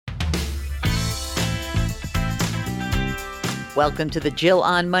Welcome to the Jill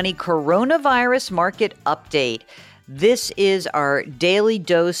on Money Coronavirus Market Update. This is our daily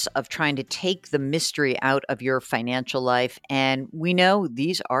dose of trying to take the mystery out of your financial life. And we know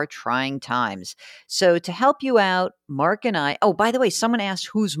these are trying times. So to help you out, Mark and I, oh, by the way, someone asked,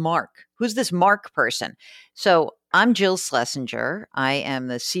 who's Mark? Who's this Mark person? So I'm Jill Schlesinger. I am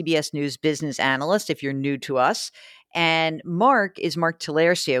the CBS News business analyst, if you're new to us. And Mark is Mark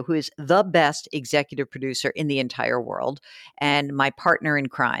Talercio, who is the best executive producer in the entire world and my partner in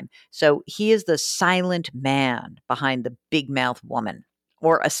crime. So he is the silent man behind the big mouth woman.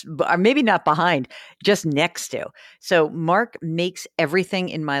 Or maybe not behind, just next to. So Mark makes everything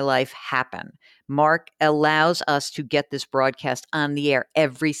in my life happen. Mark allows us to get this broadcast on the air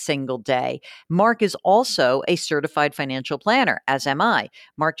every single day. Mark is also a certified financial planner, as am I.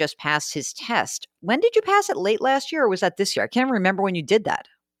 Mark just passed his test. When did you pass it? Late last year or was that this year? I can't remember when you did that.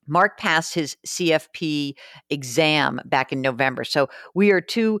 Mark passed his CFP exam back in November. So we are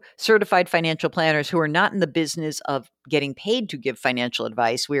two certified financial planners who are not in the business of getting paid to give financial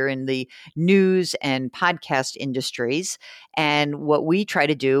advice. We're in the news and podcast industries. And what we try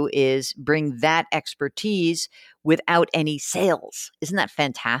to do is bring that expertise without any sales. Isn't that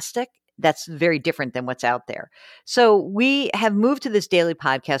fantastic? That's very different than what's out there. So we have moved to this daily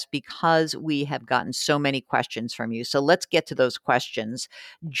podcast because we have gotten so many questions from you. So let's get to those questions.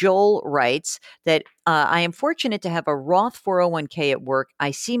 Joel writes that I am fortunate to have a Roth 401k at work. I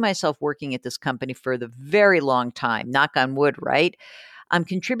see myself working at this company for the very long time. Knock on wood, right? I'm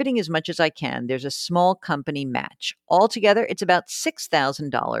contributing as much as I can. There's a small company match. Altogether, it's about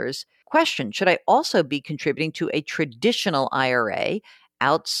 $6,000. Question, should I also be contributing to a traditional IRA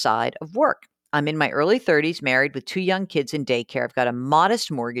outside of work? I'm in my early 30s, married with 2 young kids in daycare. I've got a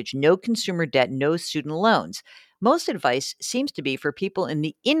modest mortgage, no consumer debt, no student loans. Most advice seems to be for people in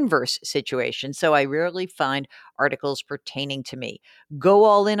the inverse situation, so I rarely find articles pertaining to me. Go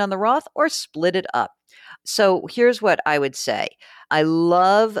all in on the Roth or split it up. So here's what I would say. I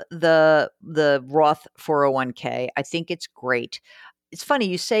love the Roth 401k. I think it's great. It's funny,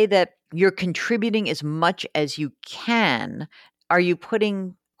 you say that you're contributing as much as you can. Are you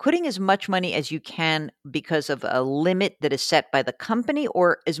putting as much money as you can because of a limit that is set by the company,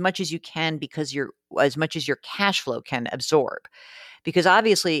 or as much as you can because as much as your cash flow can absorb? Because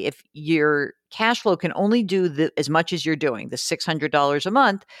obviously, if your cash flow can only do as much as you're doing, the $600 a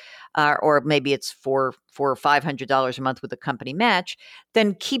month, or maybe it's $400 or $500 a month with a company match,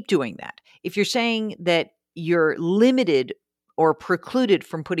 then keep doing that. If you're saying that you're limited or precluded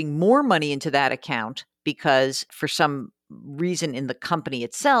from putting more money into that account because for some reason in the company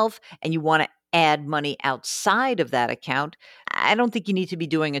itself, and you want to add money outside of that account, I don't think you need to be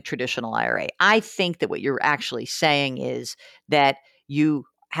doing a traditional IRA. I think that what you're actually saying is that you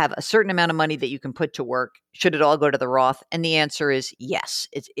have a certain amount of money that you can put to work. Should it all go to the Roth? And the answer is yes,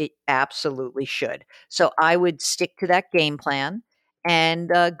 it absolutely should. So I would stick to that game plan, and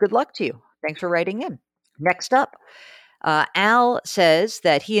good luck to you. Thanks for writing in. Next up, Al says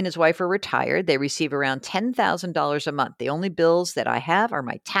that he and his wife are retired. They receive around $10,000 a month. The only bills that I have are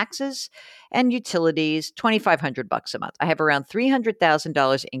my taxes and utilities, $2,500 a month. I have around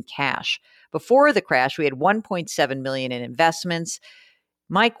 $300,000 in cash. Before the crash, we had $1.7 million in investments.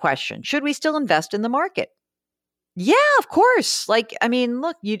 My question, should we still invest in the market? Yeah, of course. Look, I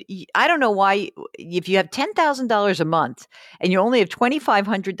don't know why, if you have $10,000 a month and you only have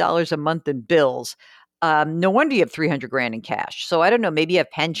 $2,500 a month in bills, no wonder you have 300 grand in cash. So I don't know, maybe you have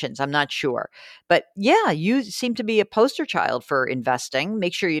pensions. I'm not sure. But yeah, you seem to be a poster child for investing.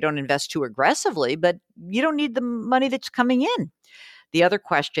 Make sure you don't invest too aggressively, but you don't need the money that's coming in. The other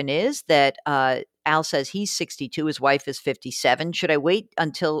question is that Al says he's 62, his wife is 57. Should I wait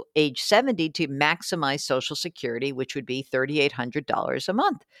until age 70 to maximize Social Security, which would be $3,800 a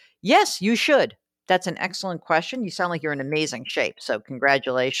month? Yes, you should. That's an excellent question. You sound like you're in amazing shape. So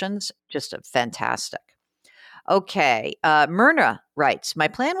congratulations. Just fantastic. Okay. Myrna writes, my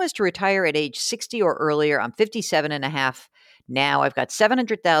plan was to retire at age 60 or earlier. I'm 57 and a half now. I've got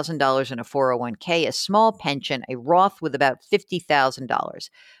 $700,000 in a 401k, a small pension, a Roth with about $50,000.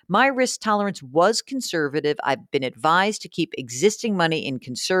 My risk tolerance was conservative. I've been advised to keep existing money in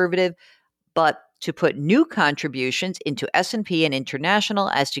conservative, but to put new contributions into S&P and international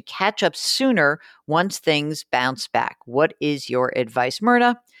as to catch up sooner once things bounce back. What is your advice,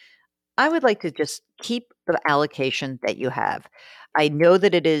 Myrna? I would like to just keep the allocation that you have. I know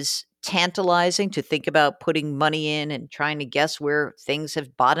that it is tantalizing to think about putting money in and trying to guess where things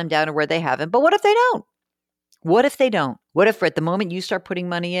have bottomed out and where they haven't. But what if they don't? What if they don't? What if at the moment you start putting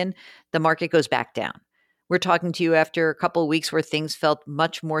money in, the market goes back down? We're talking to you after a couple of weeks where things felt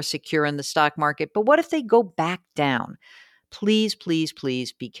much more secure in the stock market. But what if they go back down? Please, please,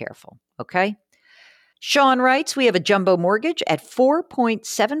 please be careful. Okay. Sean writes, we have a jumbo mortgage at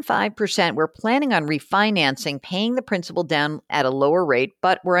 4.75%. We're planning on refinancing, paying the principal down at a lower rate,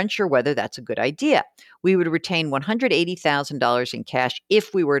 but we're unsure whether that's a good idea. We would retain $180,000 in cash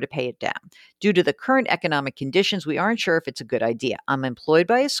if we were to pay it down. Due to the current economic conditions, we aren't sure if it's a good idea. I'm employed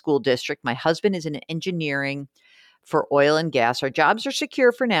by a school district. My husband is in engineering for oil and gas. Our jobs are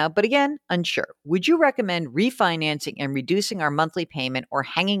secure for now, but again, unsure. Would you recommend refinancing and reducing our monthly payment or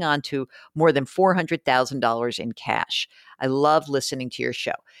hanging on to more than $400,000 in cash? I love listening to your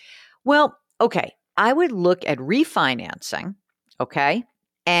show. Well, okay, I would look at refinancing, okay?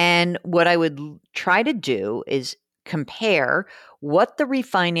 And what I would try to do is compare what the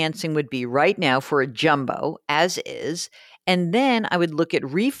refinancing would be right now for a jumbo as is. And then I would look at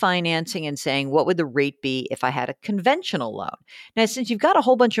refinancing and saying, what would the rate be if I had a conventional loan? Now, since you've got a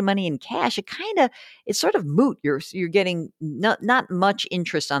whole bunch of money in cash, it's sort of moot. You're getting not much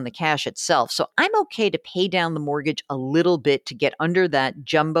interest on the cash itself. So I'm okay to pay down the mortgage a little bit to get under that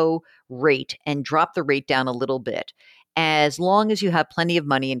jumbo rate and drop the rate down a little bit, as long as you have plenty of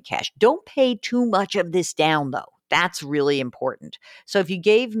money in cash. Don't pay too much of this down, though. That's really important. So if you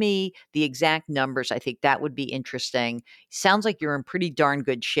gave me the exact numbers, I think that would be interesting. Sounds like you're in pretty darn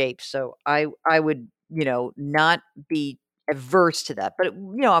good shape. So I would, not be averse to that. But,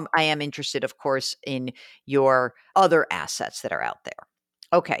 I am interested, of course, in your other assets that are out there.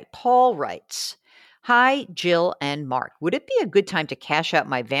 Okay, Paul writes, hi, Jill and Mark. Would it be a good time to cash out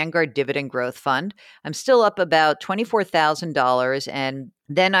my Vanguard Dividend Growth Fund? I'm still up about $24,000, and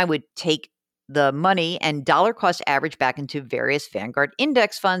then I would take the money and dollar cost average back into various Vanguard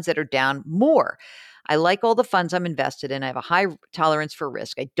index funds that are down more. I like all the funds I'm invested in. I have a high tolerance for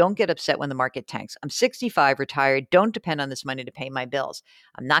risk. I don't get upset when the market tanks. I'm 65, retired, don't depend on this money to pay my bills.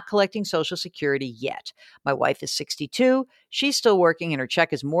 I'm not collecting Social Security yet. My wife is 62. She's still working and her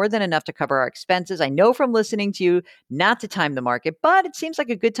check is more than enough to cover our expenses. I know from listening to you not to time the market, but it seems like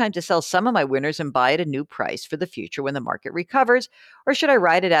a good time to sell some of my winners and buy at a new price for the future when the market recovers. Or should I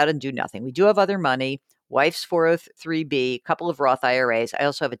ride it out and do nothing? We do have other money. Wife's 403B, a couple of Roth IRAs. I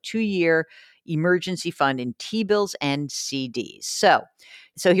also have a 2-year emergency fund in T-bills and CDs. So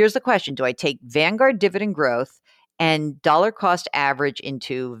here's the question. Do I take Vanguard Dividend Growth and dollar cost average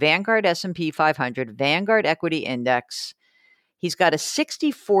into Vanguard S&P 500, Vanguard Equity Index? He's got a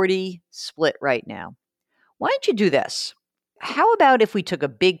 60-40 split right now. Why don't you do this? How about if we took a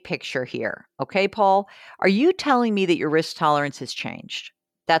big picture here? Okay, Paul, are you telling me that your risk tolerance has changed?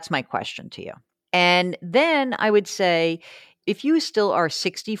 That's my question to you. And then I would say, if you still are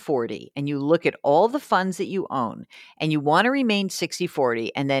 60-40 and you look at all the funds that you own and you want to remain 60-40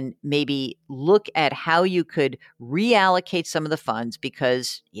 and then maybe look at how you could reallocate some of the funds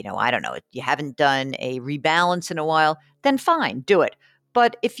because, I don't know, you haven't done a rebalance in a while, then fine, do it.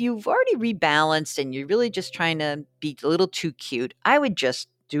 But if you've already rebalanced and you're really just trying to be a little too cute, I would just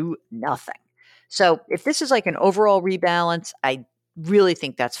do nothing. So if this is like an overall rebalance, I really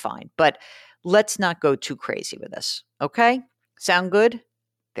think that's fine. But let's not go too crazy with this. Okay? Sound good?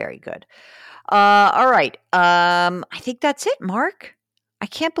 Very good. All right. I think that's it, Mark. I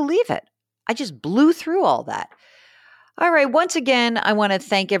can't believe it. I just blew through all that. All right. Once again, I want to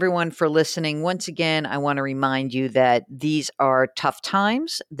thank everyone for listening. Once again, I want to remind you that these are tough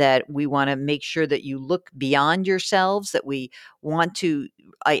times, that we want to make sure that you look beyond yourselves, that we want to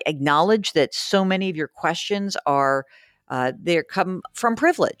acknowledge that so many of your questions are they come from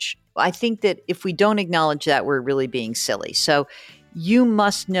privilege. I think that if we don't acknowledge that, we're really being silly. So you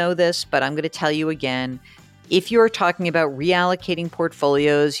must know this, but I'm going to tell you again. If you're talking about reallocating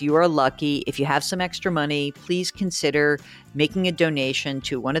portfolios, you are lucky. If you have some extra money, please consider making a donation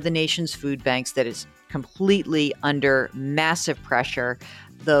to one of the nation's food banks that is completely under massive pressure.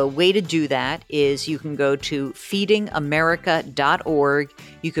 The way to do that is you can go to feedingamerica.org.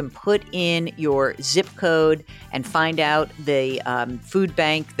 You can put in your zip code and find out the food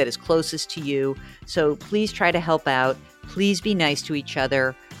bank that is closest to you. So please try to help out. Please be nice to each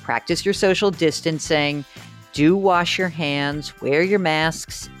other. Practice your social distancing. Do wash your hands, wear your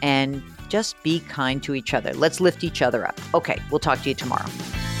masks, and just be kind to each other. Let's lift each other up. Okay, we'll talk to you tomorrow.